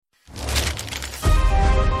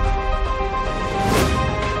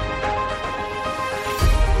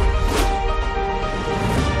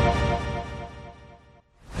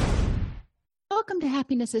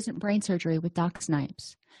Happiness Isn't Brain Surgery with Doc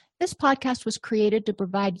Snipes. This podcast was created to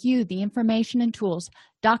provide you the information and tools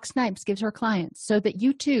Doc Snipes gives her clients so that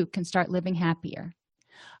you too can start living happier.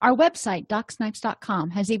 Our website,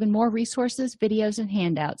 DocSnipes.com, has even more resources, videos, and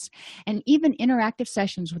handouts, and even interactive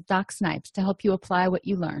sessions with Doc Snipes to help you apply what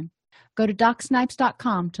you learn. Go to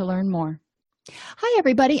DocSnipes.com to learn more. Hi,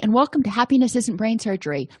 everybody, and welcome to Happiness Isn't Brain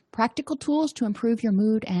Surgery, practical tools to improve your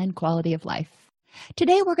mood and quality of life.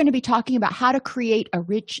 Today, we're going to be talking about how to create a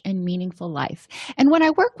rich and meaningful life. And when I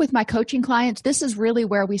work with my coaching clients, this is really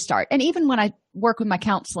where we start. And even when I work with my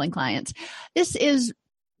counseling clients, this is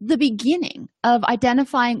the beginning of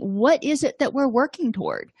identifying what is it that we're working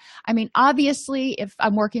toward. I mean, obviously, if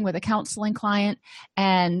I'm working with a counseling client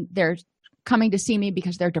and they're coming to see me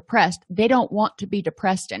because they're depressed, they don't want to be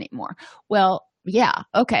depressed anymore. Well, yeah,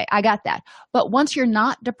 okay, I got that. But once you're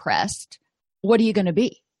not depressed, what are you going to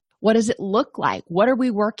be? What does it look like? What are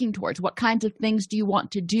we working towards? What kinds of things do you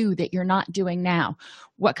want to do that you're not doing now?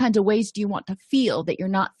 What kinds of ways do you want to feel that you're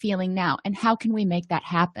not feeling now? And how can we make that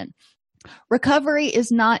happen? Recovery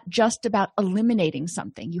is not just about eliminating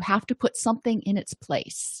something. You have to put something in its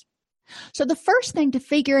place. So the first thing to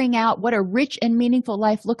figuring out what a rich and meaningful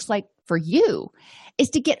life looks like for you is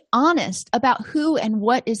to get honest about who and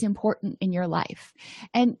what is important in your life.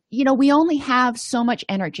 And, we only have so much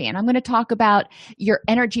energy, and I'm going to talk about your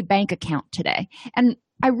energy bank account today. And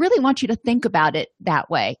I really want you to think about it that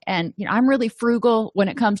way. And, I'm really frugal when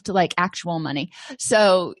it comes to like actual money.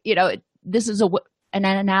 So, this is an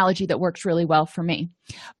analogy that works really well for me.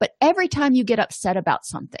 But every time you get upset about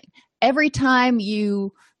something, every time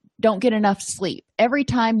you don't get enough sleep, every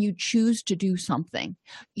time you choose to do something,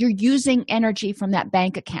 you're using energy from that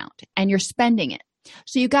bank account and you're spending it.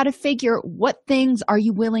 So you got to figure, what things are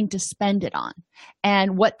you willing to spend it on?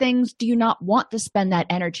 And what things do you not want to spend that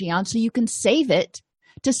energy on so you can save it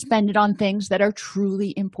to spend it on things that are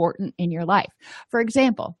truly important in your life? For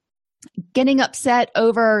example, getting upset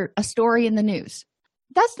over a story in the news.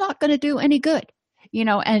 That's not going to do any good.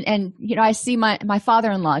 I see my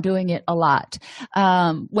father-in-law doing it a lot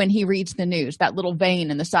when he reads the news. That little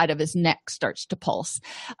vein in the side of his neck starts to pulse.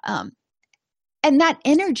 And that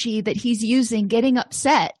energy that he's using getting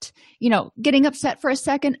upset for a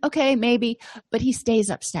second, okay, maybe, but he stays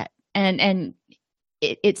upset and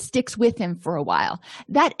it sticks with him for a while.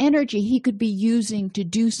 That energy he could be using to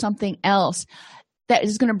do something else that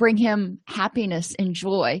is going to bring him happiness and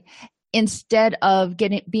joy, instead of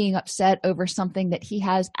being upset over something that he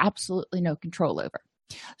has absolutely no control over.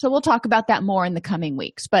 So we'll talk about that more in the coming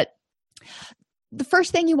weeks. But the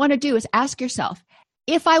first thing you want to do is ask yourself,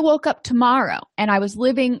 if I woke up tomorrow and I was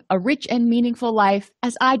living a rich and meaningful life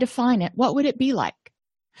as I define it, what would it be like?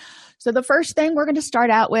 So the first thing we're going to start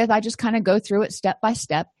out with, I just kind of go through it step by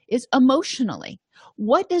step, is emotionally.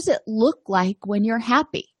 What does it look like when you're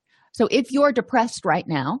happy? So if you're depressed right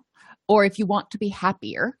now, or if you want to be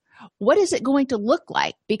happier, what is it going to look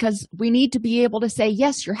like? Because we need to be able to say,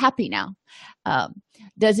 yes, you're happy now.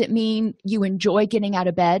 Does it mean you enjoy getting out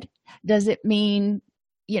of bed? Does it mean,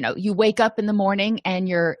 you wake up in the morning and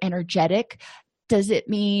you're energetic? Does it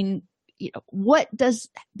mean, what does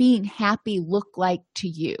being happy look like to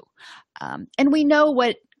you? And we know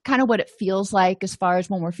what it feels like as far as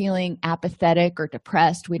when we're feeling apathetic or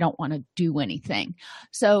depressed, we don't want to do anything.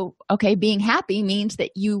 So, okay, being happy means that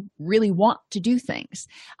you really want to do things.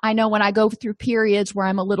 I know when I go through periods where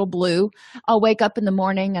I'm a little blue, I'll wake up in the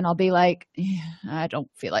morning and I'll be like, I don't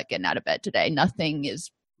feel like getting out of bed today. Nothing is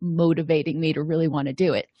motivating me to really want to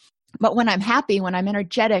do it. But when I'm happy, when I'm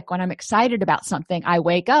energetic, when I'm excited about something, I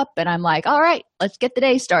wake up and I'm like, all right, let's get the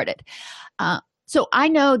day started. So I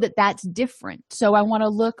know that that's different. So I want to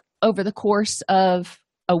look over the course of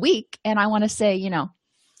a week and I want to say,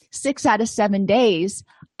 6 out of 7 days,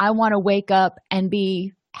 I want to wake up and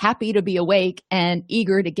be happy to be awake and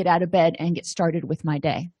eager to get out of bed and get started with my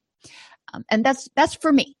day. And that's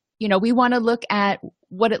for me. We want to look at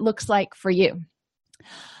what it looks like for you.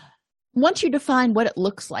 Once you define what it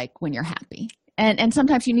looks like when you're happy, and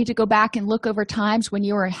sometimes you need to go back and look over times when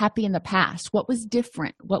you were happy in the past. What was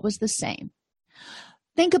different? What was the same?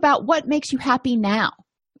 Think about what makes you happy now.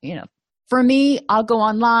 For me, I'll go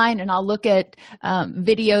online and I'll look at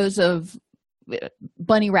videos of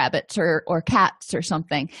bunny rabbits or cats or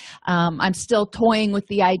something. I'm still toying with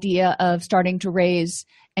the idea of starting to raise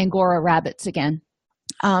Angora rabbits again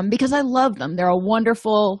because I love them. They're a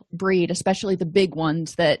wonderful breed, especially the big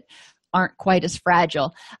ones that aren't quite as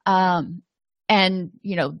fragile. And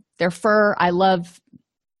their fur, I love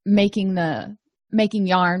making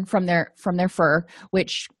yarn from their fur,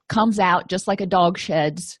 which comes out just like a dog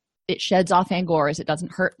sheds it sheds off angoras. It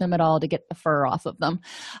doesn't hurt them at all to get the fur off of them.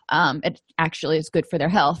 It actually is good for their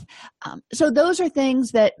health. So those are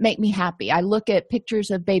things that make me happy. I look at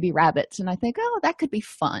pictures of baby rabbits and I think, oh, that could be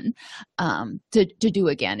fun to do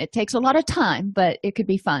again. It takes a lot of time, but it could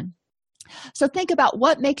be fun. So think about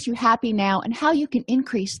what makes you happy now and how you can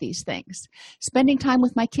increase these things. Spending time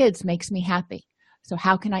with my kids makes me happy. So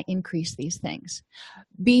how can I increase these things?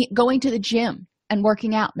 Going to the gym and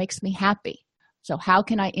working out makes me happy. So how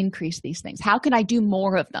can I increase these things? How can I do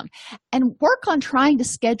more of them? And work on trying to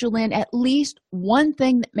schedule in at least one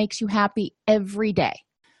thing that makes you happy every day.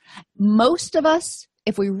 Most of us,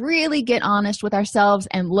 if we really get honest with ourselves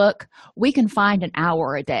and look, we can find an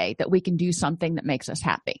hour a day that we can do something that makes us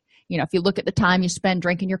happy. If you look at the time you spend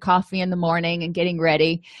drinking your coffee in the morning and getting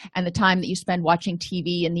ready and the time that you spend watching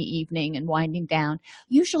TV in the evening and winding down,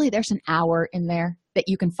 usually there's an hour in there that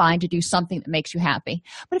you can find to do something that makes you happy.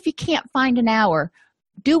 But if you can't find an hour,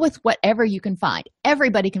 do with whatever you can find.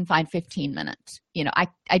 Everybody can find 15 minutes.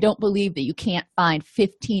 I don't believe that you can't find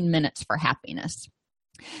 15 minutes for happiness.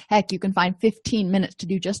 Heck, you can find 15 minutes to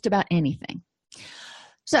do just about anything.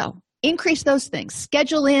 So increase those things.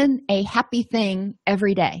 Schedule in a happy thing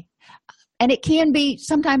every day. And it can be,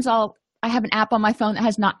 sometimes I have an app on my phone that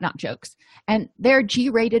has knock-knock jokes. And they're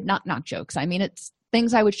G-rated knock-knock jokes. I mean, it's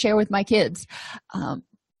things I would share with my kids.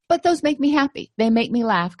 But those make me happy. They make me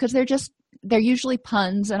laugh because they're usually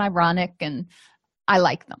puns and ironic, and I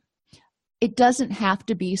like them. It doesn't have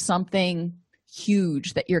to be something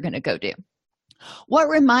huge that you're going to go do. What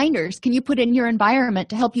reminders can you put in your environment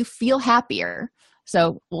to help you feel happier?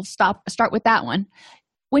 So we'll start with that one.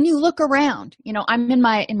 When you look around, I'm in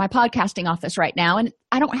my podcasting office right now, and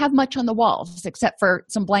I don't have much on the walls except for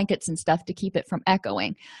some blankets and stuff to keep it from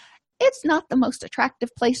echoing. It's not the most attractive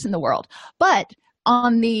place in the world, but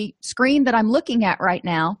on the screen that I'm looking at right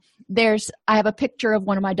now, I have a picture of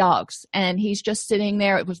one of my dogs, and he's just sitting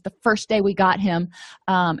there. It was the first day we got him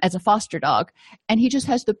as a foster dog, and he just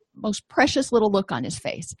has the most precious little look on his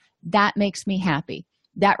face. That makes me happy.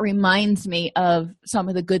 That reminds me of some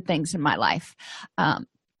of the good things in my life.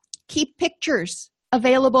 Keep pictures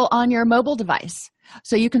available on your mobile device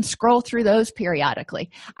so you can scroll through those periodically.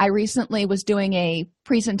 I recently was doing a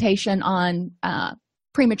presentation on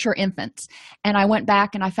premature infants, and I went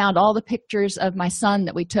back and I found all the pictures of my son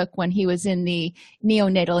that we took when he was in the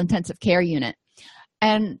neonatal intensive care unit.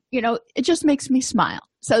 And, it just makes me smile.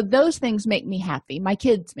 So those things make me happy. My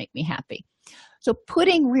kids make me happy. So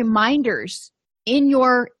putting reminders in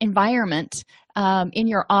your environment, in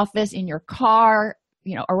your office, in your car,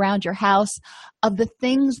 around your house, of the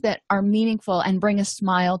things that are meaningful and bring a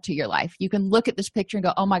smile to your life. You can look at this picture and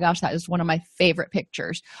go, oh my gosh, that is one of my favorite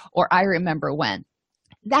pictures, or I remember when.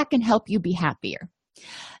 That can help you be happier.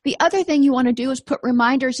 The other thing you want to do is put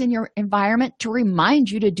reminders in your environment to remind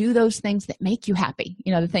you to do those things that make you happy,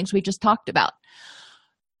 the things we just talked about.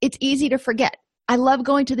 It's easy to forget. I love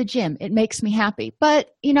going to the gym. It makes me happy. But,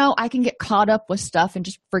 I can get caught up with stuff and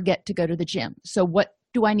just forget to go to the gym. So what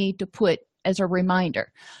do I need to put as a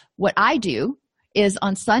reminder? What I do is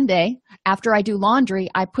on Sunday, after I do laundry,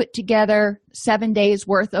 I put together 7 days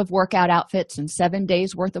worth of workout outfits and 7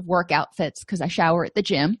 days worth of work outfits because I shower at the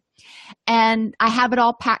gym. And I have it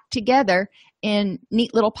all packed together in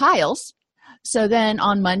neat little piles. So then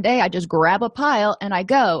on Monday, I just grab a pile and I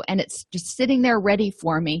go, and it's just sitting there ready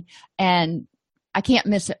for me. And I can't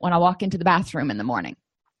miss it when I walk into the bathroom in the morning.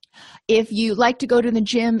 If you like to go to the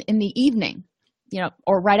gym in the evening,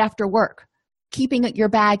 or right after work, keeping your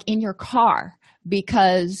bag in your car,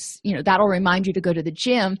 because that'll remind you to go to the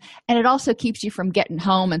gym, and it also keeps you from getting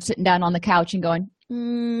home and sitting down on the couch and going,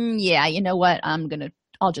 yeah, you know what,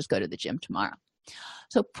 I'll just go to the gym tomorrow.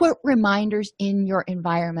 So put reminders in your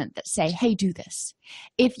environment that say, hey, do this.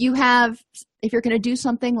 If you're going to do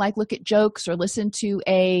something like look at jokes or listen to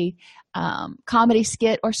a comedy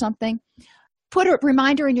skit or something, put a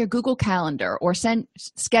reminder in your Google Calendar or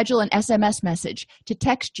schedule an SMS message to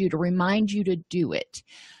text you to remind you to do it.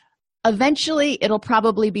 Eventually, it'll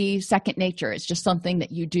probably be second nature. It's just something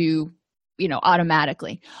that you do,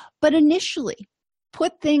 automatically. But initially,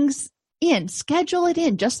 put things in, schedule it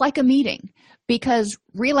in, just like a meeting, because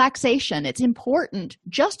relaxation, it's important,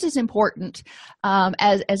 just as important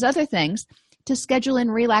as other things, to schedule in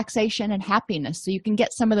relaxation and happiness so you can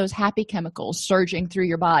get some of those happy chemicals surging through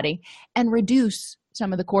your body and reduce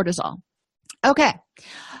some of the cortisol. Okay,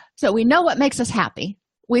 so we know what makes us happy.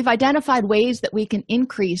 We've identified ways that we can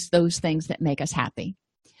increase those things that make us happy.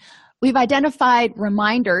 We've identified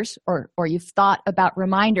reminders, or you've thought about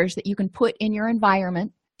reminders that you can put in your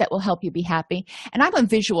environment that will help you be happy. And I'm a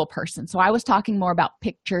visual person, so I was talking more about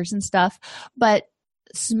pictures and stuff, but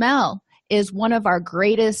smell is one of our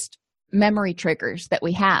greatest memory triggers that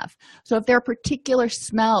we have. So if there are particular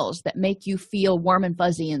smells that make you feel warm and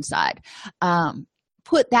fuzzy inside,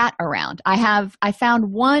 put that around. I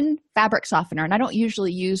found one fabric softener, and I don't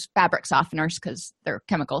usually use fabric softeners because they're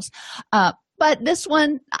chemicals, but this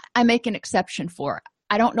one I make an exception for.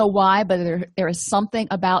 I don't know why, but there is something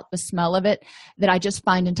about the smell of it that I just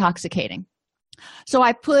find intoxicating. So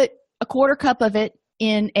I put a quarter cup of it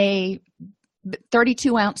in a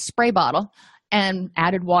 32-ounce spray bottle and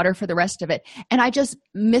added water for the rest of it. And I just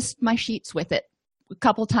mist my sheets with it a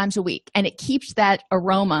couple times a week. And it keeps that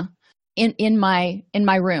aroma in my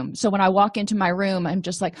room. So when I walk into my room, I'm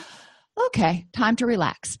just like, okay, time to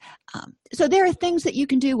relax. So there are things that you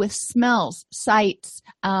can do with smells, sights.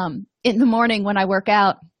 In the morning when I work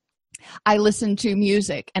out, I listen to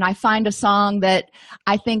music and I find a song that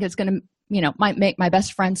I think is going to, might make my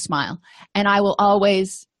best friend smile. And I will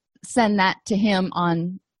always send that to him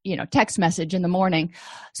on, text message in the morning.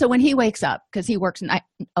 So when he wakes up, because he works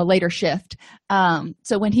a later shift.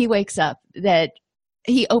 So when he wakes up, that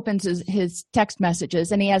he opens his text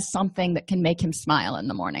messages and he has something that can make him smile in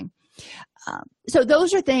the morning. So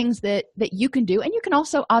those are things that you can do, and you can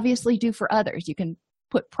also obviously do for others. You can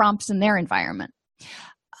put prompts in their environment.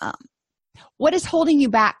 What is holding you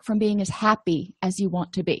back from being as happy as you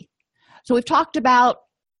want to be? So we've talked about,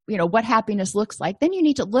 what happiness looks like. Then you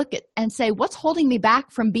need to look at and say, what's holding me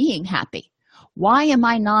back from being happy? Why am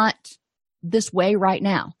I not this way right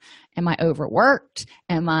now? Am I overworked?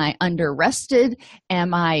 Am I under-rested?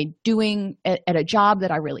 Am I doing at a job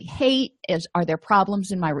that I really hate? Are there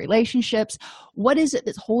problems in my relationships? What is it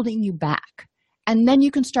that's holding you back? And then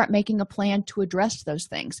you can start making a plan to address those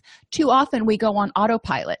things. Too often we go on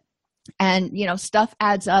autopilot and, stuff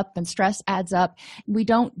adds up and stress adds up. We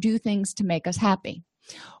don't do things to make us happy.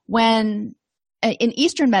 When in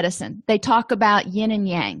Eastern medicine, they talk about yin and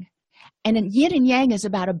yang. And yin and yang is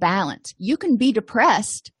about a balance. You can be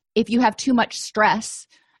depressed if you have too much stress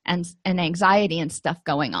and anxiety and stuff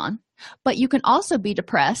going on. But you can also be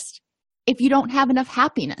depressed if you don't have enough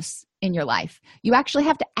happiness in your life. You actually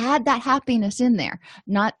have to add that happiness in there,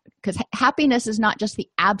 not because happiness is not just the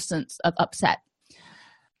absence of upset.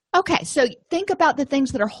 Okay, so think about the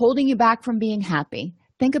things that are holding you back from being happy.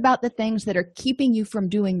 Think about the things that are keeping you from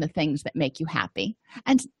doing the things that make you happy.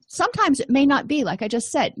 And sometimes it may not be, like I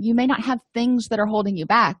just said, you may not have things that are holding you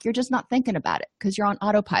back. You're just not thinking about it because you're on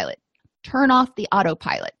autopilot. Turn off the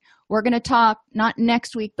autopilot. We're going to talk not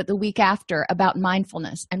next week, but the week after about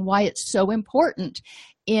mindfulness and why it's so important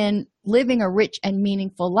in living a rich and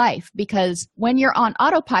meaningful life. Because when you're on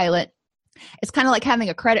autopilot, it's kind of like having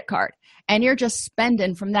a credit card and you're just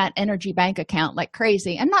spending from that energy bank account like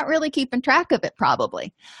crazy and not really keeping track of it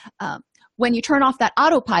probably. When you turn off that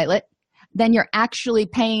autopilot, then you're actually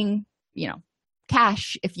paying,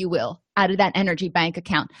 cash, if you will, out of that energy bank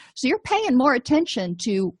account. So you're paying more attention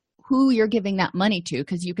to who you're giving that money to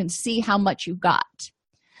because you can see how much you've got.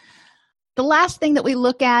 The last thing that we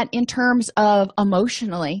look at in terms of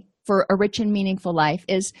emotionally for a rich and meaningful life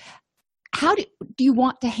is how do you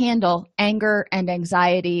want to handle anger and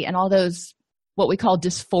anxiety and all those what we call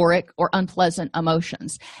dysphoric or unpleasant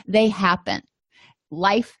emotions? They happen.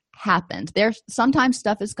 Life happens. Sometimes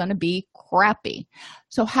stuff is going to be crappy.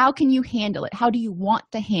 So how can you handle it? How do you want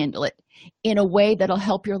to handle it in a way that'll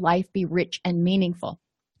help your life be rich and meaningful?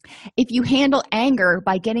 If you handle anger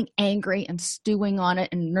by getting angry and stewing on it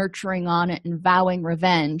and nurturing on it and vowing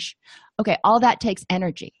revenge, okay, all that takes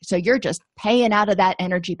energy. So you're just paying out of that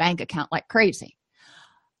energy bank account like crazy.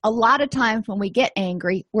 A lot of times when we get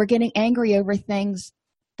angry, we're getting angry over things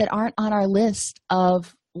that aren't on our list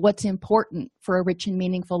of what's important for a rich and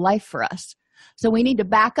meaningful life for us. So we need to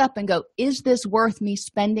back up and go, is this worth me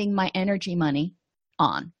spending my energy money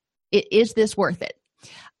on? Is this worth it?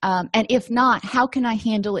 And if not, how can I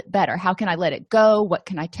handle it better? How can I let it go? What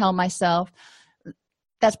can I tell myself?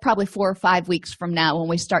 That's probably 4 or 5 weeks from now when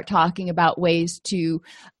we start talking about ways to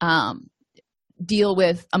deal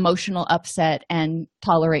with emotional upset and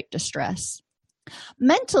tolerate distress.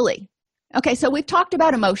 Mentally, okay, so we've talked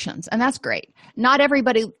about emotions, and that's great. Not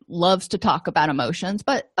everybody loves to talk about emotions,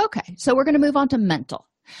 but okay, so we're going to move on to mental.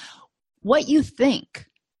 What you think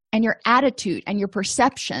and your attitude and your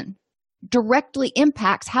perception directly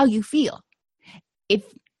impacts how you feel. If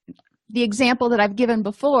the example that I've given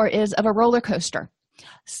before is of a roller coaster.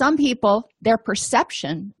 Some people, their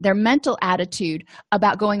perception, their mental attitude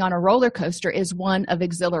about going on a roller coaster is one of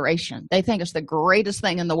exhilaration. They think it's the greatest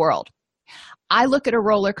thing in the world. I look at a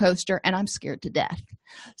roller coaster and I'm scared to death.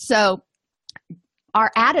 So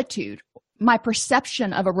our attitude, my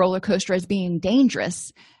perception of a roller coaster as being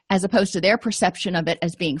dangerous, as opposed to their perception of it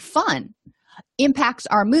as being fun, impacts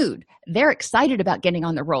our mood. They're excited about getting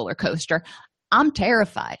on the roller coaster. I'm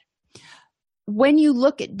terrified. When you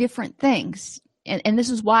look at different things, and this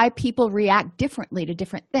is why people react differently to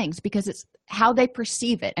different things, because it's how they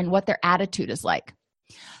perceive it and what their attitude is like.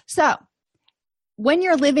 So when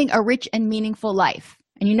you're living a rich and meaningful life,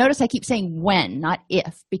 and you notice I keep saying when, not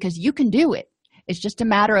if, because you can do it. It's just a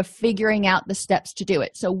matter of figuring out the steps to do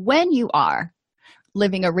it. So when you are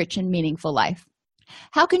living a rich and meaningful life,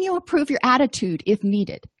 how can you improve your attitude if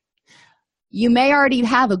needed? You may already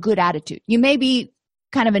have a good attitude. You may be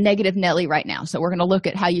kind of a negative Nelly right now, so we're going to look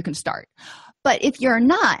at how you can start. But if you're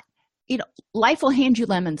not, life will hand you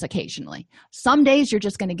lemons occasionally. Some days you're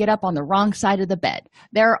just going to get up on the wrong side of the bed.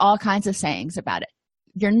 There are all kinds of sayings about it.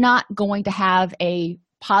 You're not going to have a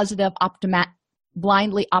positive,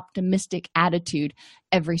 blindly optimistic attitude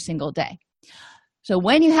every single day. So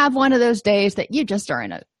when you have one of those days that you just are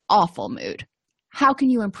in an awful mood, how can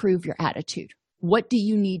you improve your attitude? What do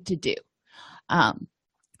you need to do?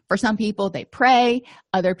 For some people, they pray.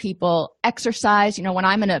 Other people exercise. When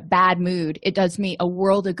I'm in a bad mood, it does me a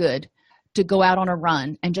world of good to go out on a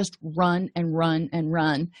run and just run and run and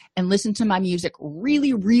run and listen to my music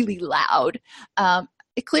really, really loud.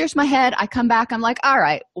 It clears my head. I come back. I'm like, all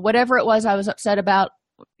right, whatever it was I was upset about,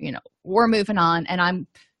 we're moving on. And I'm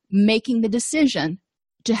making the decision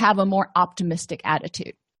to have a more optimistic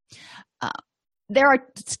attitude. There are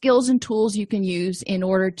skills and tools you can use in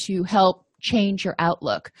order to help change your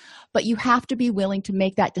outlook, but you have to be willing to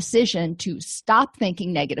make that decision to stop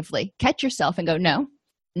thinking negatively, catch yourself and go, no,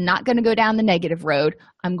 not going to go down the negative road.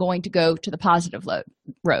 I'm going to go to the positive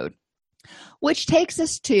road, which takes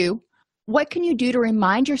us to what can you do to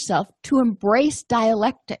remind yourself to embrace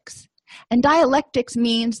dialectics? And dialectics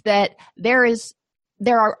means that there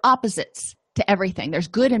are opposites to everything. There's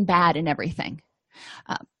good and bad in everything.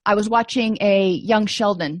 I was watching a Young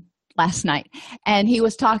Sheldon last night, and he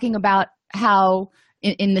was talking about how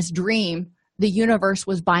in this dream, the universe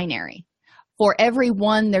was binary. For every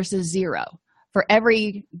one, there's a zero. For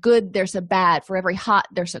every good, there's a bad. For every hot,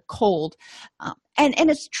 there's a cold. And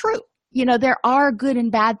it's true. There are good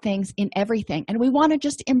and bad things in everything, and we want to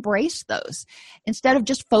just embrace those. Instead of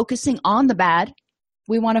just focusing on the bad,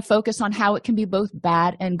 we want to focus on how it can be both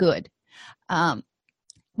bad and good. When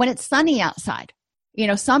it's sunny outside,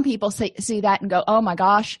 some people see that and go, oh my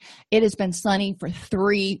gosh, it has been sunny for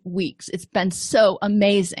 3 weeks. It's been so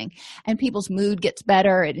amazing. And people's mood gets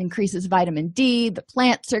better. It increases vitamin D. The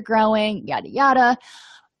plants are growing, yada, yada.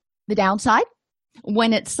 The downside,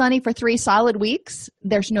 when it's sunny for 3 solid weeks,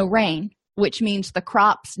 there's no rain, which means the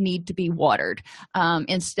crops need to be watered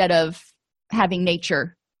instead of having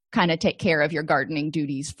nature kind of take care of your gardening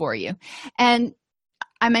duties for you. And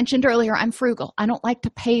I mentioned earlier, I'm frugal. I don't like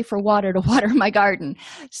to pay for water to water my garden.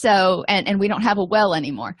 So, and we don't have a well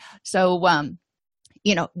anymore. So,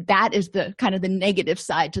 that is the kind of the negative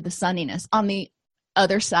side to the sunniness. On the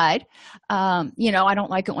other side, I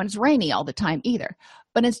don't like it when it's rainy all the time either.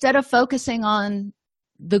 But instead of focusing on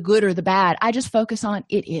the good or the bad, I just focus on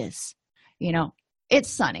it is, it's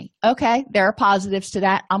sunny. Okay, there are positives to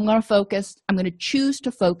that. I'm going to choose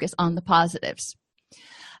to focus on the positives.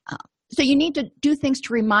 So you need to do things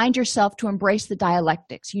to remind yourself to embrace the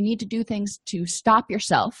dialectics. You need to do things to stop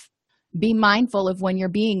yourself, be mindful of when you're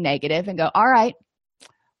being negative and go, all right,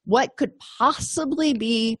 what could possibly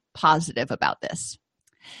be positive about this?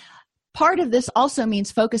 Part of this also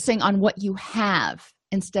means focusing on what you have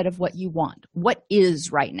instead of what you want. What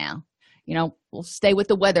is right now? We'll stay with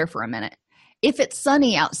the weather for a minute. If it's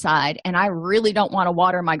sunny outside and I really don't want to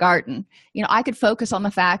water my garden, I could focus on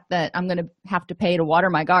the fact that I'm going to have to pay to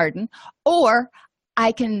water my garden, or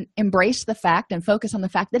I can embrace the fact and focus on the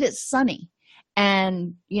fact that it's sunny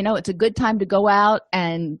and, it's a good time to go out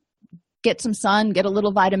and get some sun, get a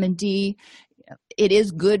little vitamin D. It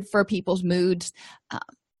is good for people's moods.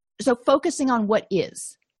 So focusing on what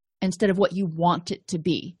is instead of what you want it to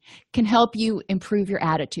be can help you improve your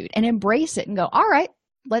attitude and embrace it and go, all right,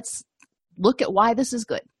 let's look at why this is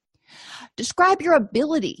good. Describe your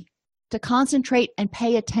ability to concentrate and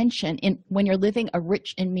pay attention when you're living a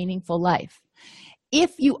rich and meaningful life.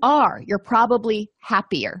 If you are, you're probably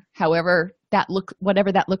happier, whatever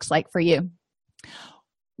that looks like for you.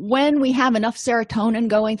 When we have enough serotonin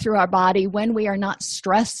going through our body, when we are not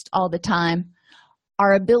stressed all the time,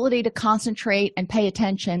 our ability to concentrate and pay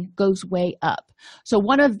attention goes way up. So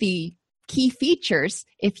one of the key features,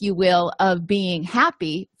 if you will, of being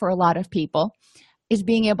happy for a lot of people is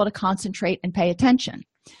being able to concentrate and pay attention.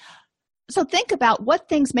 So think about what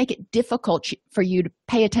things make it difficult for you to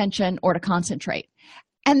pay attention or to concentrate.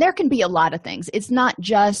 And there can be a lot of things. It's not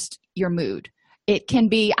just your mood. It can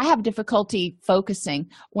be, I have difficulty focusing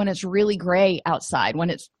when it's really gray outside, when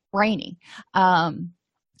it's rainy.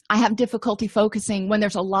 I have difficulty focusing when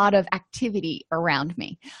there's a lot of activity around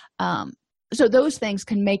me. So those things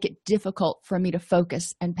can make it difficult for me to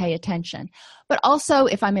focus and pay attention. But also,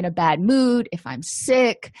 if I'm in a bad mood, if I'm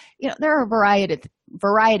sick, there are a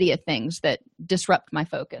variety of things that disrupt my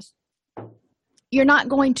focus. You're not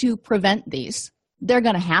going to prevent these. They're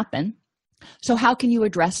going to happen. So how can you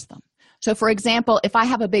address them? So, for example, if I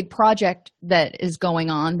have a big project that is going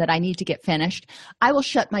on that I need to get finished, I will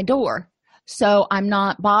shut my door so I'm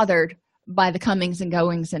not bothered by the comings and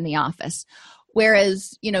goings in the office.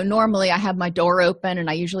 Whereas, normally I have my door open and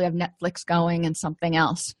I usually have Netflix going and something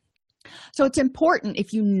else. So it's important,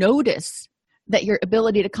 if you notice that your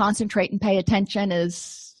ability to concentrate and pay attention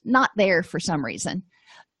is not there for some reason,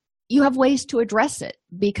 you have ways to address it,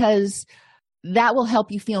 because that will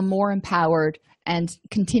help you feel more empowered and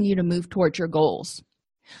continue to move towards your goals.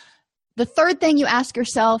 The third thing you ask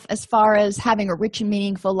yourself as far as having a rich and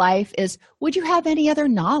meaningful life is, would you have any other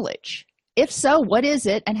knowledge? If so, what is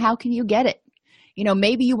it and how can you get it?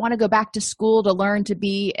 Maybe you want to go back to school to learn to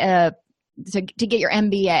be to get your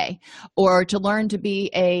MBA, or to learn to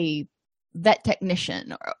be a vet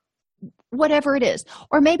technician, or whatever it is.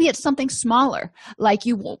 Or maybe it's something smaller, like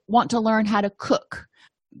you want to learn how to cook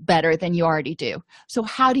better than you already do. So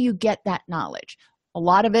how do you get that knowledge? A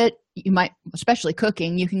lot of it, you might, especially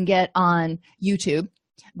cooking, you can get on YouTube.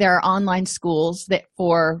 There are online schools that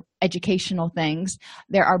for educational things.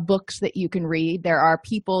 There are books that you can read. There are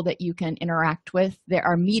people that you can interact with. There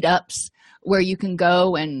are meetups where you can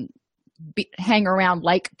go and hang around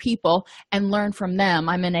like people and learn from them.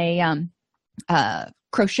 I'm in a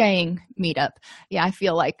crocheting meetup. Yeah, I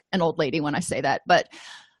feel like an old lady when I say that, but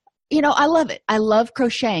I love it. I love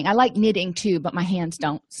crocheting. I like knitting too, but my hands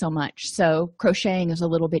don't so much. So crocheting is a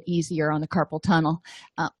little bit easier on the carpal tunnel.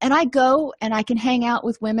 And I go and I can hang out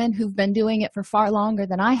with women who've been doing it for far longer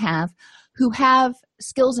than I have, who have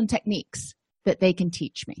skills and techniques that they can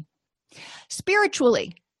teach me.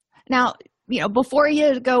 Spiritually, now, before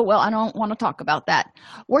you go, well, I don't want to talk about that.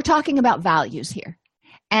 We're talking about values here.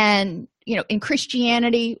 And, in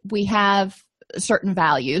Christianity, we have certain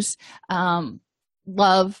values.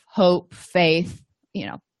 Love, hope, faith.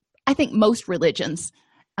 I think most religions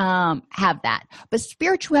have that. But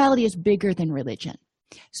spirituality is bigger than religion.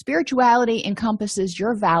 Spirituality encompasses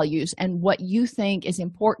your values and what you think is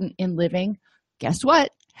important in living, guess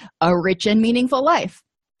what? A rich and meaningful life.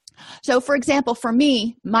 So, for example, for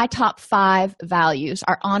me, my top 5 values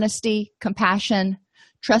are honesty, compassion,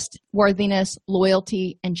 trustworthiness,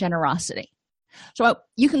 loyalty, and generosity. So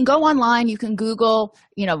you can go online, you can Google,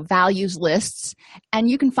 values lists, and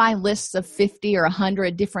you can find lists of 50 or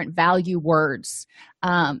 100 different value words.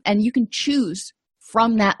 And you can choose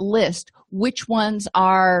from that list which ones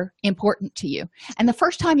are important to you. And the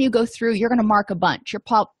first time you go through, you're going to mark a bunch.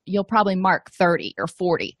 You'll probably mark 30 or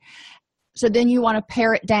 40. So then you want to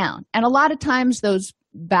pare it down. And a lot of times those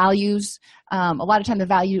values, the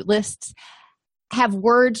value lists have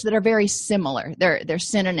words that are very similar. They're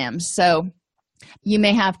synonyms. So you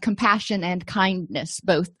may have compassion and kindness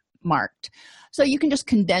both marked. So you can just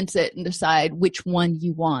condense it and decide which one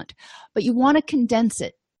you want. But you want to condense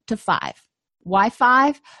it to 5. Why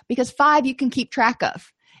 5? Because 5 you can keep track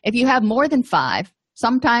of. If you have more than 5,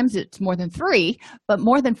 sometimes it's more than 3, but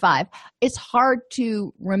more than 5, it's hard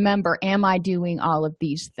to remember, am I doing all of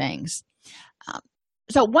these things?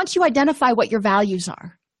 So once you identify what your values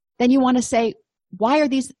are, then you want to say, why are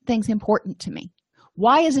these things important to me?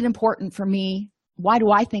 Why is it important for me? Why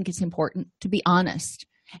do I think it's important to be honest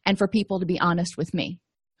and for people to be honest with me?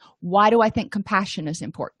 Why do I think compassion is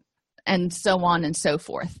important? And so on and so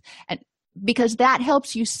forth. And because that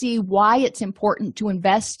helps you see why it's important to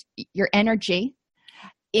invest your energy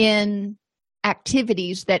in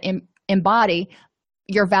activities that embody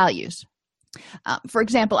your values. For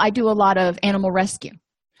example, I do a lot of animal rescue.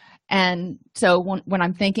 And so when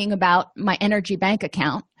I'm thinking about my energy bank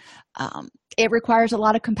account, it requires a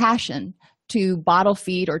lot of compassion to bottle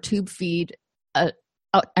feed or tube feed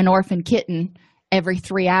an orphan kitten every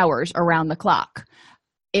 3 hours around the clock.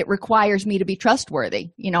 It requires me to be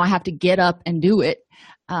trustworthy. I have to get up and do it.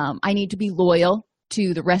 I need to be loyal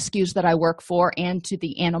to the rescues that I work for and to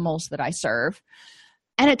the animals that I serve.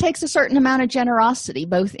 And it takes a certain amount of generosity,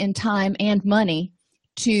 both in time and money,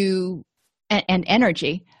 and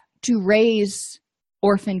energy, to raise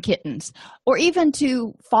orphan kittens, or even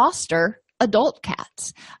to foster adult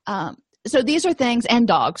cats. So these are things, and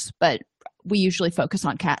dogs, but we usually focus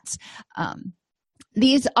on cats.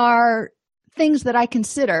 These are things that I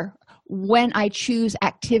consider. when I choose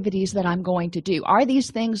activities that I'm going to do? Are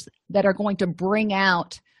these things that are going to bring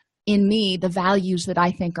out in me the values that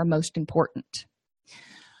I think are most important?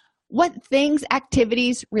 What things,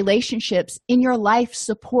 activities, relationships in your life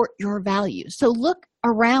support your values? So look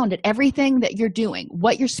around at everything that you're doing,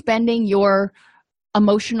 what you're spending your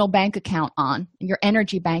emotional bank account on, your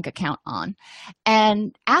energy bank account on,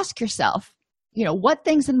 and ask yourself, what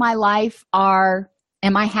things in my life am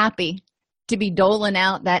I happy to be doling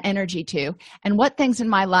out that energy to? And what things in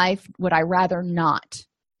my life would I rather not,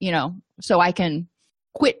 so I can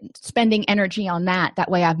quit spending energy on that.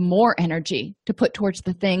 That way I have more energy to put towards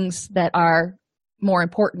the things that are more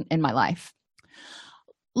important in my life.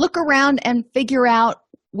 Look around and figure out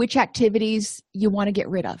which activities you want to get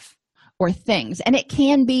rid of, or things. And it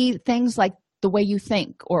can be things like the way you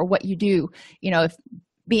think or what you do, if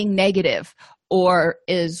being negative or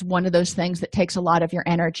is one of those things that takes a lot of your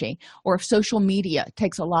energy, or if social media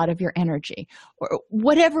takes a lot of your energy, or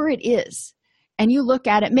whatever it is. And you look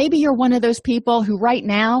at it, maybe you're one of those people who right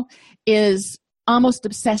now is almost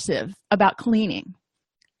obsessive about cleaning.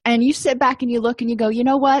 And you sit back and you look and you go, you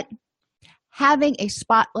know what? Having a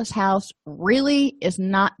spotless house really is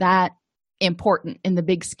not that important in the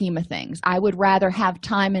big scheme of things. I would rather have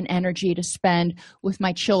time and energy to spend with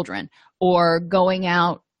my children, or going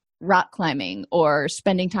out rock climbing, or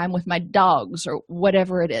spending time with my dogs, or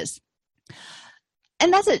whatever it is.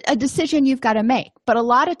 And that's a decision you've got to make. But a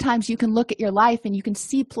lot of times you can look at your life and you can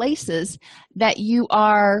see places that you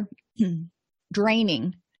are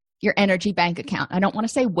draining your energy bank account. I don't want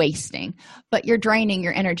to say wasting, but you're draining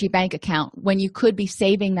your energy bank account when you could be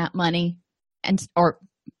saving that money or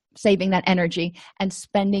saving that energy and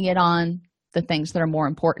spending it on the things that are more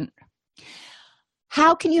important.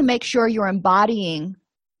 How can you make sure you're embodying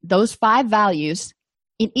those 5 values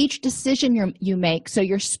in each decision you make, so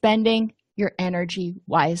you're spending your energy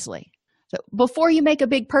wisely? So before you make a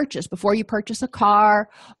big purchase, before you purchase a car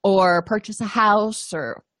or purchase a house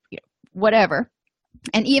or whatever,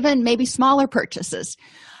 and even maybe smaller purchases,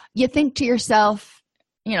 you think to yourself,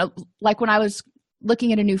 like when I was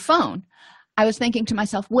looking at a new phone, I was thinking to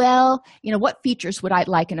myself, well, what features would I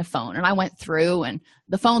like in a phone? And I went through, and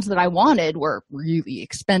the phones that I wanted were really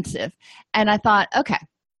expensive. And I thought, okay,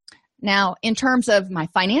 now in terms of my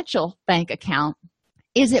financial bank account,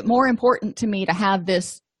 is it more important to me to have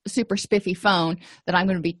this super spiffy phone that I'm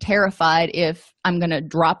going to be terrified if I'm going to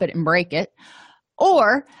drop it and break it?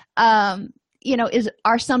 Or,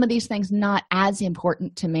 are some of these things not as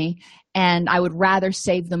important to me, and I would rather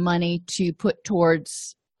save the money to put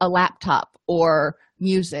towards a laptop or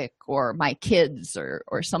music or my kids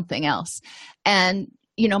or something else? And,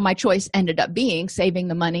 my choice ended up being saving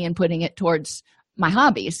the money and putting it towards my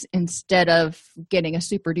hobbies instead of getting a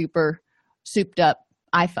super duper souped up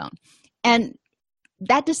iPhone. And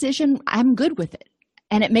that decision, I'm good with it,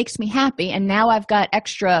 and it makes me happy. And now I've got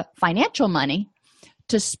extra financial money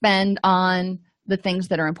to spend on the things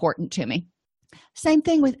that are important to me. Same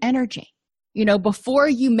thing with energy. Before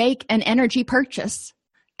you make an energy purchase,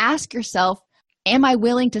 ask yourself, am I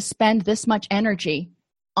willing to spend this much energy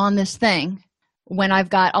on this thing when I've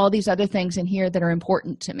got all these other things in here that are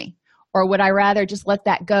important to me? Or would I rather just let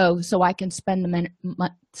that go so I can spend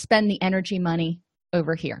the energy money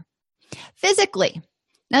over here? Physically,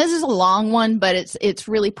 now this is a long one, but it's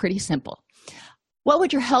really pretty simple. What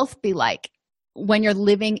would your health be like when you're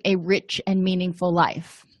living a rich and meaningful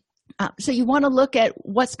life? So you want to look at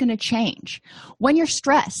what's going to change. When you're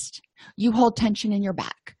stressed, you hold tension in your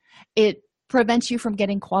back. It prevents you from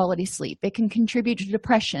getting quality sleep. It can contribute to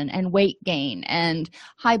depression and weight gain and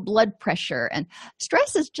high blood pressure. And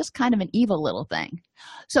stress is just kind of an evil little thing.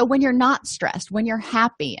 So when you're not stressed, when you're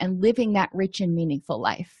happy and living that rich and meaningful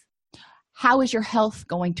life, how is your health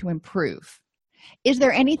going to improve? Is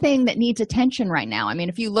there anything that needs attention right now? I mean,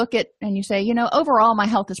 if you look at and you say, overall my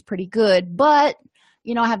health is pretty good, but,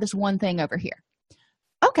 I have this one thing over here.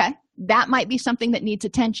 Okay, that might be something that needs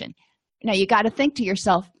attention. Now you got to think to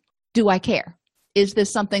yourself, do I care? Is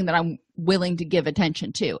this something that I'm willing to give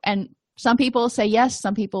attention to? And some people say yes,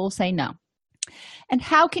 some people say no. And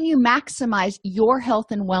how can you maximize your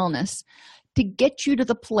health and wellness to get you to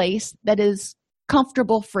the place that is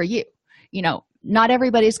comfortable for you? Not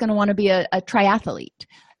everybody's going to want to be a triathlete.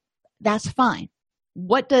 That's fine.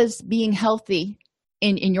 What does being healthy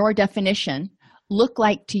in your definition look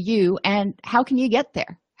like to you, and how can you get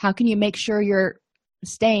there? How can you make sure you're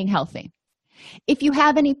staying healthy? If you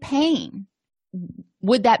have any pain,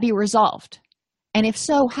 would that be resolved? And if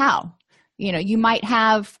so, how? You might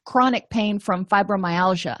have chronic pain from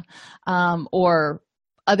fibromyalgia or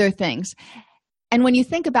other things. And when you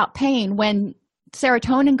think about pain, when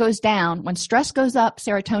serotonin goes down, when stress goes up,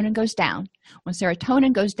 serotonin goes down. When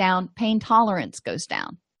serotonin goes down, pain tolerance goes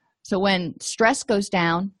down. So when stress goes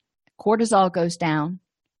down, cortisol goes down,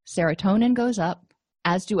 serotonin goes up,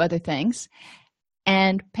 as do other things,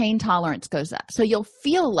 and pain tolerance goes up. So you'll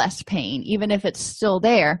feel less pain, even if it's still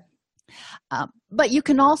there. But you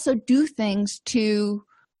can also do things to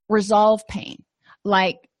resolve pain,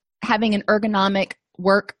 like having an ergonomic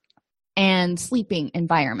work and sleeping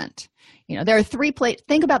environment. There are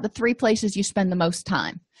think about the 3 places you spend the most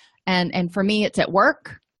time. And for me, it's at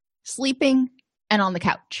work, sleeping, and on the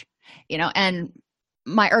couch. And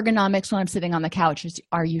my ergonomics when I'm sitting on the couch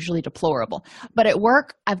are usually deplorable. But at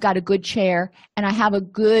work, I've got a good chair, and I have a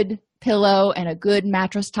good pillow and a good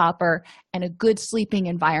mattress topper and a good sleeping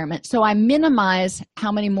environment. So I minimize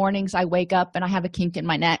how many mornings I wake up and I have a kink in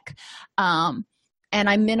my neck. And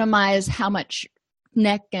I minimize how much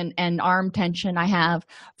neck and arm tension I have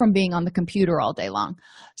from being on the computer all day long.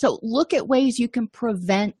 So look at ways you can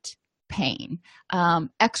prevent pain.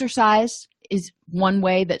 Exercise is one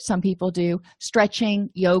way that some people do. Stretching,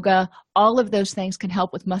 yoga, all of those things can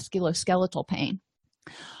help with musculoskeletal pain.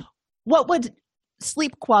 What would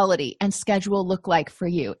sleep quality and schedule look like for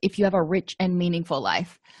you if you have a rich and meaningful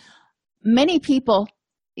life? Many people,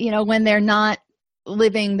 when they're not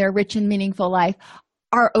living their rich and meaningful life,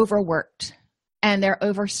 are overworked and they're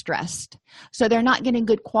overstressed. So they're not getting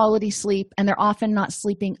good quality sleep, and they're often not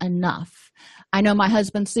sleeping enough. I know my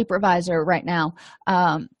husband's supervisor right now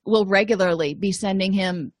will regularly be sending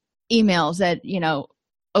him emails at,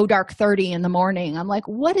 dark 30 in the morning. I'm like,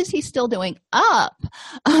 what is he still doing up?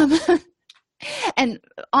 And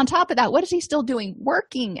on top of that, what is he still doing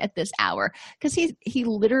working at this hour? Because he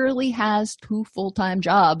literally has 2 full-time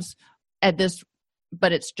jobs at this,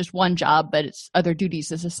 but it's just one job, but it's other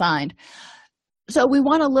duties is assigned. So we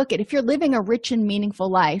want to look at, if you're living a rich and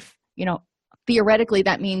meaningful life, theoretically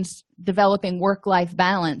that means developing work-life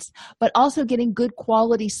balance, but also getting good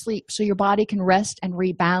quality sleep so your body can rest and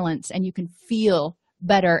rebalance and you can feel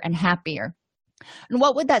better and happier. And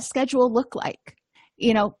what would that schedule look like?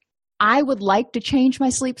 I would like to change my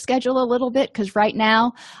sleep schedule a little bit, because right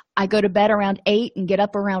now I go to bed around 8 and get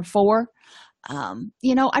up around 4.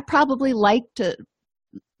 I probably like to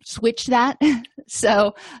switch that.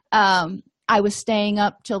 So I was staying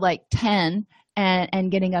up till like 10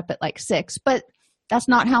 and getting up at like 6, but that's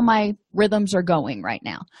not how my rhythms are going right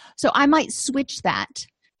now. So I might switch that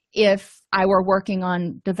if I were working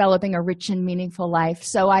on developing a rich and meaningful life,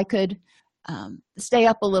 so I could stay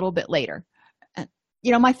up a little bit later.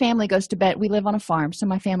 My family goes to bed. We live on a farm, so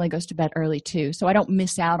my family goes to bed early too, so I don't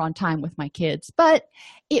miss out on time with my kids. But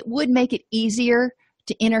it would make it easier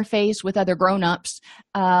to interface with other grown-ups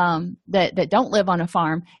that don't live on a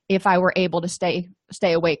farm if I were able to stay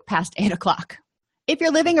awake past 8 o'clock. If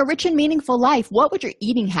you're living a rich and meaningful life, what would your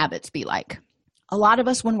eating habits be like? A lot of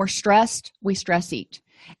us, when we're stressed, we stress eat,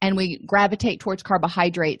 and we gravitate towards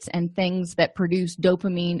carbohydrates and things that produce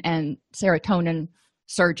dopamine and serotonin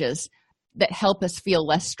surges that help us feel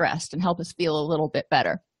less stressed and help us feel a little bit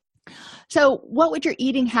better. So what would your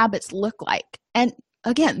eating habits look like? And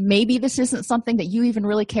again, maybe this isn't something that you even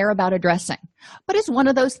really care about addressing, but it's one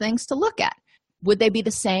of those things to look at. Would they be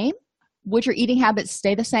the same? Would your eating habits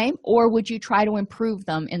stay the same, or would you try to improve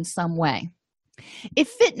them in some way? If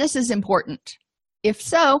fitness is important, if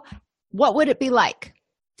so, what would it be like?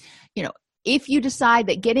 If you decide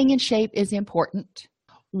that getting in shape is important,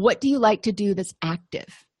 what do you like to do that's active?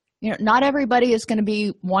 Not everybody is going to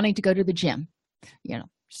be wanting to go to the gym.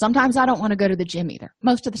 Sometimes I don't want to go to the gym either.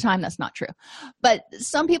 Most of the time, that's not true. But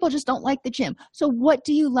some people just don't like the gym. So what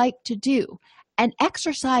do you like to do? And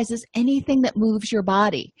exercise is anything that moves your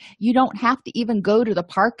body. You don't have to even go to the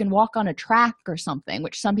park and walk on a track or something,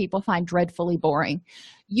 which some people find dreadfully boring.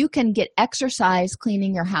 You can get exercise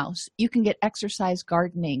cleaning your house. You can get exercise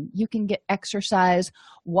gardening. You can get exercise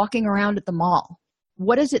walking around at the mall.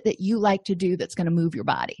 What is it that you like to do that's going to move your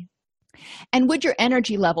body? And would your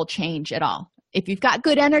energy level change at all? If you've got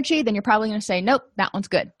good energy, then you're probably going to say, nope, that one's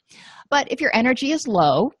good. But if your energy is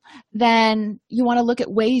low, then you want to look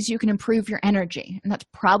at ways you can improve your energy. And that's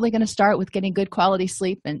probably going to start with getting good quality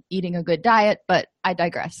sleep and eating a good diet, but I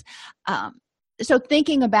digress. So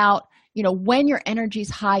thinking about, when your energy's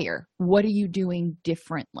higher, what are you doing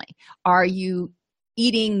differently? Are you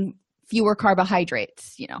eating fewer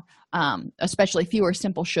carbohydrates, especially fewer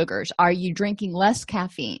simple sugars? Are you drinking less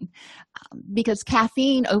caffeine? Because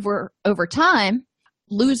caffeine over time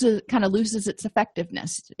loses its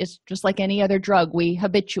effectiveness. It's just like any other drug. We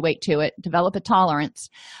habituate to it, develop a tolerance.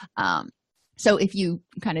 So if you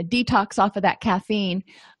kind of detox off of that caffeine,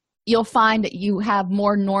 you'll find that you have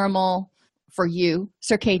more normal, for you,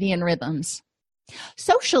 circadian rhythms.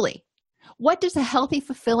 Socially, what does a healthy,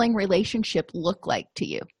 fulfilling relationship look like to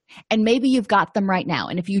you? And maybe you've got them right now.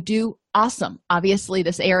 And if you do, awesome. Obviously,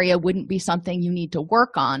 this area wouldn't be something you need to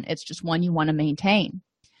work on. It's just one you want to maintain.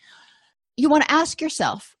 You want to ask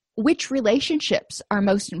yourself, which relationships are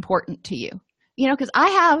most important to you? Because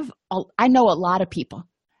I know a lot of people.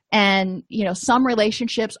 And, some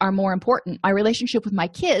relationships are more important. My relationship with my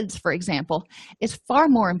kids, for example, is far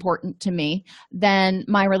more important to me than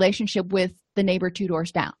my relationship with the neighbor 2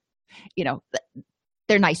 doors down.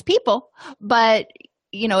 They're nice people, but,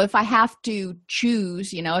 if I have to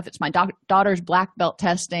choose, if it's my daughter's black belt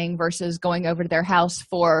testing versus going over to their house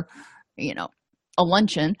for, a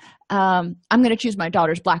luncheon, I'm going to choose my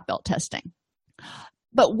daughter's black belt testing.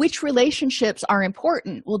 But which relationships are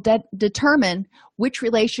important will determine which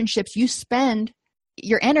relationships you spend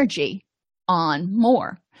your energy on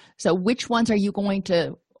more. So which ones are you going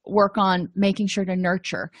to work on making sure to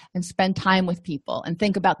nurture and spend time with people and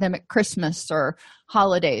think about them at Christmas or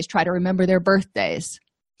holidays, try to remember their birthdays?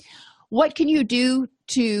 What can you do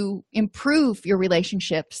to improve your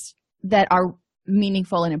relationships that are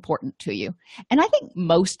meaningful and important to you? And I think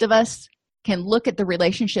most of us can look at the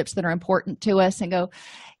relationships that are important to us and go,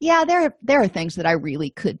 yeah, there are things that I really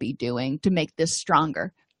could be doing to make this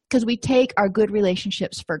stronger, because we take our good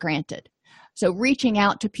relationships for granted. So reaching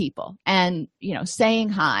out to people and, saying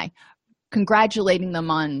hi, congratulating them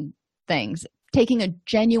on things, taking a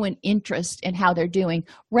genuine interest in how they're doing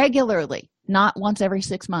regularly, not once every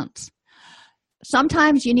 6 months.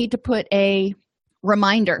 Sometimes you need to put a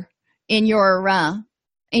reminder in your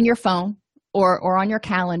phone or on your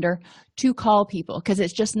calendar to call people, because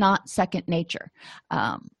it's just not second nature.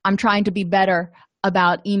 I'm trying to be better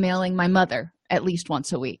about emailing my mother at least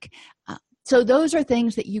once a week. So those are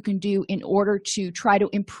things that you can do in order to try to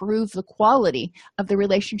improve the quality of the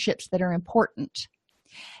relationships that are important.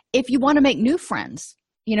 If you want to make new friends,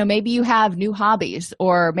 maybe you have new hobbies,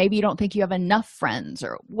 or maybe you don't think you have enough friends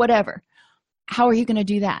or whatever. How are you going to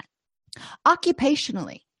do that?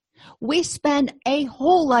 Occupationally, we spend a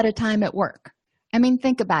whole lot of time at work.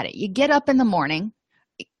 Think about it. You get up in the morning,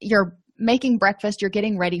 you're making breakfast, you're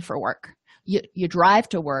getting ready for work. You drive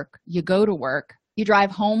to work, you go to work, you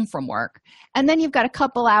drive home from work, and then you've got a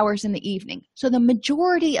couple hours in the evening. So the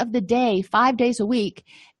majority of the day, 5 days a week,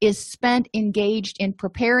 is spent engaged in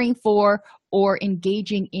preparing for or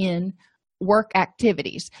engaging in work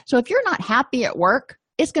activities. So if you're not happy at work,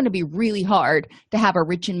 it's going to be really hard to have a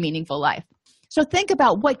rich and meaningful life. So think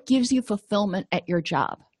about what gives you fulfillment at your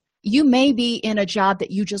job. You may be in a job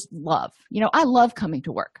that you just love. I love coming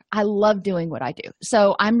to work. I love doing what I do.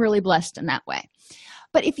 So I'm really blessed in that way.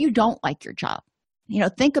 But if you don't like your job,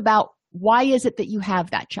 think about, why is it that you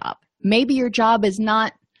have that job? Maybe your job is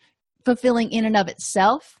not fulfilling in and of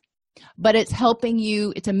itself, but it's helping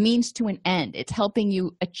you. It's a means to an end. It's helping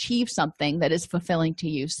you achieve something that is fulfilling to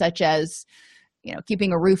you, such as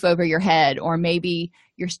keeping a roof over your head, or maybe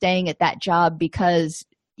you're staying at that job because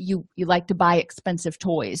you like to buy expensive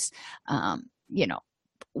toys.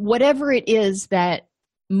 Whatever it is that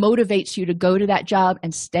motivates you to go to that job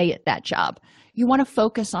and stay at that job, you want to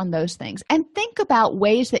focus on those things and think about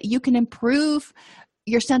ways that you can improve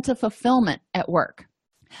your sense of fulfillment at work.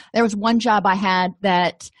 There was one job I had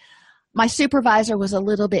that my supervisor was a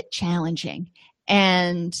little bit challenging,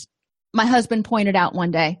 and my husband pointed out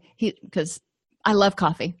one day, because I love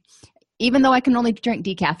coffee. Even though I can only drink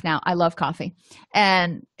decaf now, I love coffee.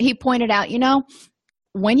 And he pointed out,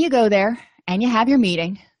 when you go there and you have your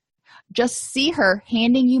meeting, just see her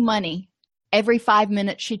handing you money every 5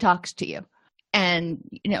 minutes she talks to you. And,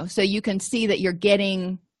 so you can see that you're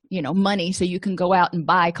getting, money so you can go out and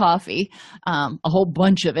buy coffee, a whole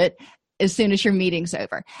bunch of it, as soon as your meeting's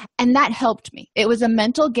over. And that helped me. It was a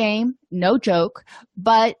mental game, no joke,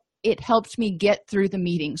 but it helped me get through the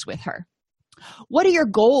meetings with her. What are your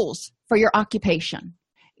goals for your occupation?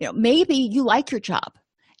 Maybe you like your job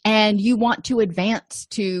and you want to advance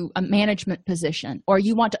to a management position, or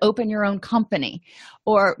you want to open your own company,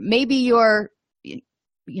 or maybe you're,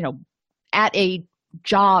 at a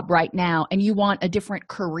job right now and you want a different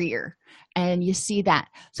career and you see that.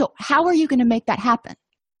 So how are you going to make that happen?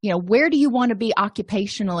 Where do you want to be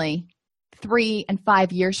occupationally 3 and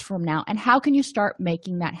 5 years from now, and how can you start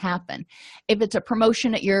making that happen? If it's a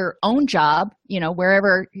promotion at your own job,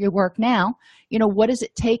 wherever you work now, what does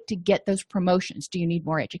it take to get those promotions? Do you need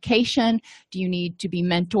more education? Do you need to be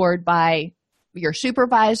mentored by your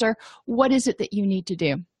supervisor? What is it that you need to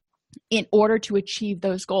do in order to achieve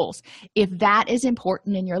those goals? If that is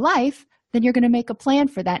important in your life, then you're going to make a plan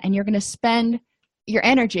for that, and you're going to spend your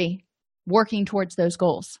energy working towards those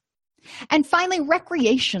goals. And finally,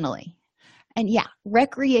 recreationally, And yeah,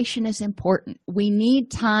 recreation is important. We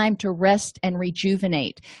need time to rest and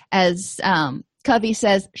rejuvenate. As Covey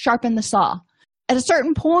says, sharpen the saw. At a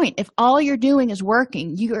certain point, if all you're doing is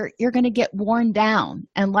working, you're going to get worn down.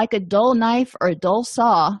 And like a dull knife or a dull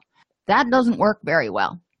saw, that doesn't work very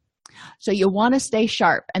well. So you want to stay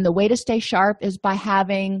sharp. And the way to stay sharp is by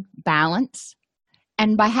having balance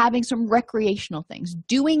and by having some recreational things,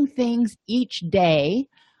 doing things each day,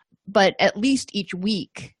 but at least each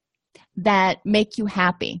week that make you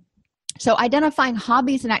happy. So identifying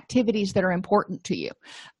hobbies and activities that are important to you,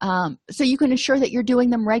 so you can ensure that you're doing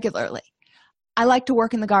them regularly. I like to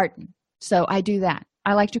work in the garden, so I do that.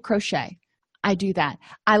 I like to crochet. I do that.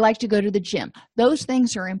 I like to go to the gym. Those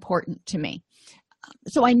things are important to me.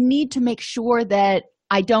 So I need to make sure that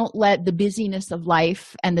I don't let the busyness of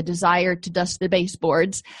life and the desire to dust the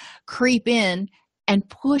baseboards creep in and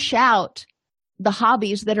push out the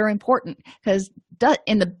hobbies that are important. Because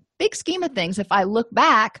in the big scheme of things, if I look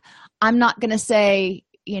back, I'm not going to say,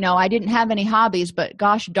 I didn't have any hobbies, but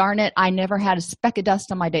gosh darn it, I never had a speck of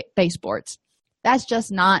dust on my baseboards. That's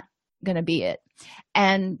just not going to be it.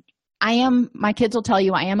 And my kids will tell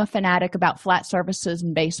you, I am a fanatic about flat surfaces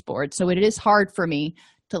and baseboards. So it is hard for me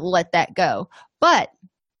to let that go. But,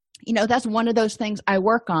 that's one of those things I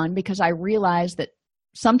work on because I realize that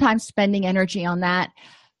sometimes spending energy on that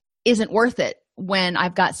isn't worth it when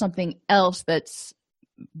I've got something else that's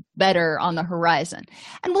better on the horizon.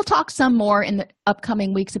 And we'll talk some more in the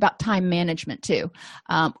upcoming weeks about time management too.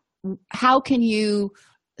 How can you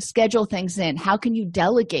schedule things in? How can you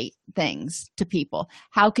delegate things to people?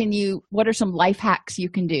 What are some life hacks you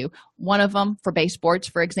can do? One of them for baseboards,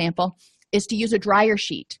 for example, is to use a dryer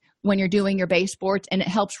sheet when you're doing your baseboards, and it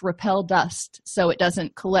helps repel dust so it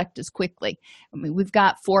doesn't collect as quickly. I mean, we've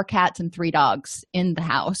got 4 cats and 3 dogs in the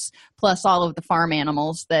house, plus all of the farm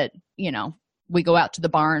animals that, we go out to the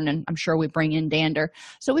barn, and I'm sure we bring in dander.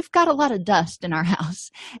 So we've got a lot of dust in our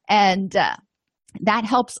house, and that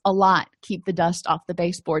helps a lot keep the dust off the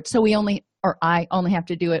baseboard. So I only have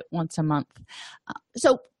to do it once a month.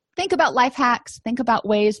 So think about life hacks. Think about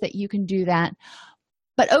ways that you can do that.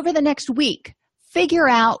 But over the next week, figure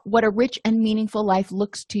out what a rich and meaningful life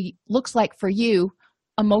looks like for you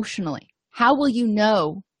emotionally. How will you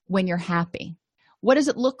know when you're happy? What does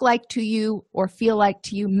it look like to you or feel like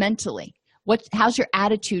to you mentally? How's your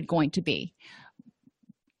attitude going to be?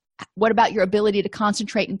 What about your ability to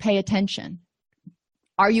concentrate and pay attention?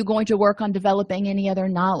 Are you going to work on developing any other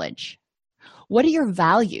knowledge? What are your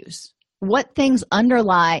values? What things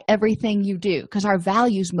underlie everything you do? Because our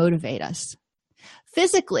values motivate us.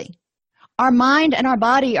 Physically, our mind and our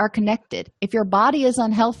body are connected. If your body is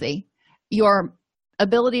unhealthy, your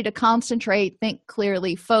ability to concentrate, think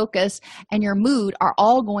clearly, focus, and your mood are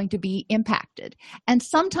all going to be impacted. And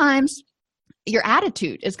sometimes your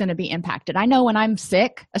attitude is going to be impacted. I know when I'm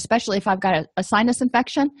sick, especially if I've got a sinus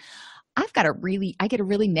infection, I get a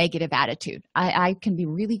really negative attitude. I can be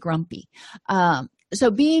really grumpy.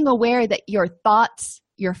 So being aware that your thoughts,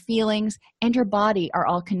 your feelings, and your body are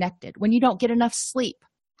all connected. When you don't get enough sleep,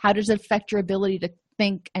 how does it affect your ability to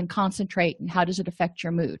think and concentrate, and how does it affect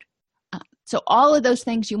your mood? So all of those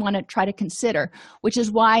things you want to try to consider, which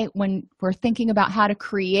is why when we're thinking about how to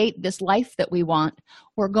create this life that we want,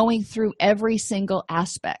 we're going through every single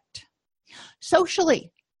aspect.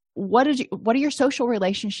 Socially, what are your social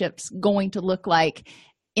relationships going to look like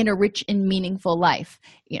in a rich and meaningful life?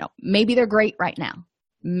 Maybe they're great right now.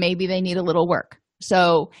 Maybe they need a little work.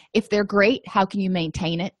 So if they're great, how can you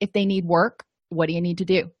maintain it? If they need work, what do you need to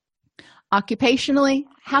do? Occupationally,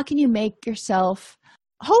 how can you make yourself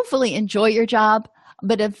hopefully enjoy your job,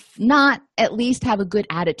 but if not, at least have a good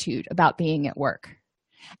attitude about being at work?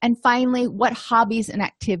 And finally, what hobbies and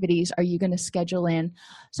activities are you going to schedule in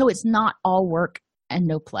so it's not all work and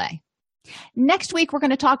no play? Next week, we're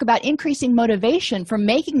going to talk about increasing motivation for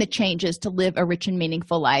making the changes to live a rich and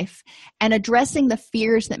meaningful life and addressing the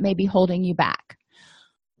fears that may be holding you back.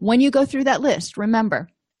 When you go through that list, remember,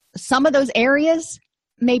 some of those areas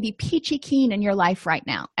may be peachy keen in your life right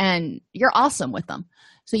now, and you're awesome with them.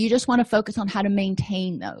 So you just want to focus on how to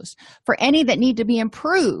maintain those. For any that need to be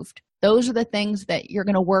improved, those are the things that you're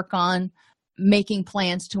going to work on making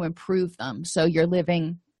plans to improve them, so you're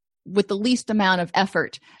living with the least amount of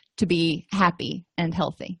effort to be happy and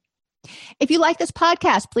healthy. If you like this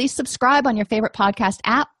podcast, please subscribe on your favorite podcast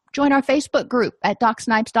app. Join our Facebook group at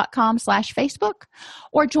DocSnipes.com/Facebook,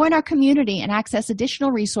 or join our community and access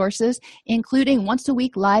additional resources, including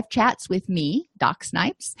once-a-week live chats with me, Doc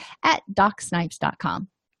Snipes, at DocSnipes.com.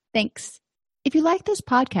 Thanks. If you like this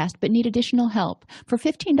podcast but need additional help, for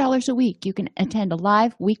 $15 a week, you can attend a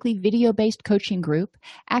live weekly video-based coaching group,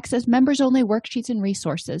 access members-only worksheets and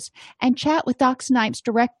resources, and chat with Doc Snipes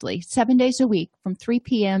directly 7 days a week from 3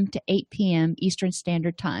 p.m. to 8 p.m. Eastern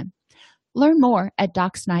Standard Time. Learn more at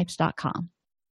DocSnipes.com.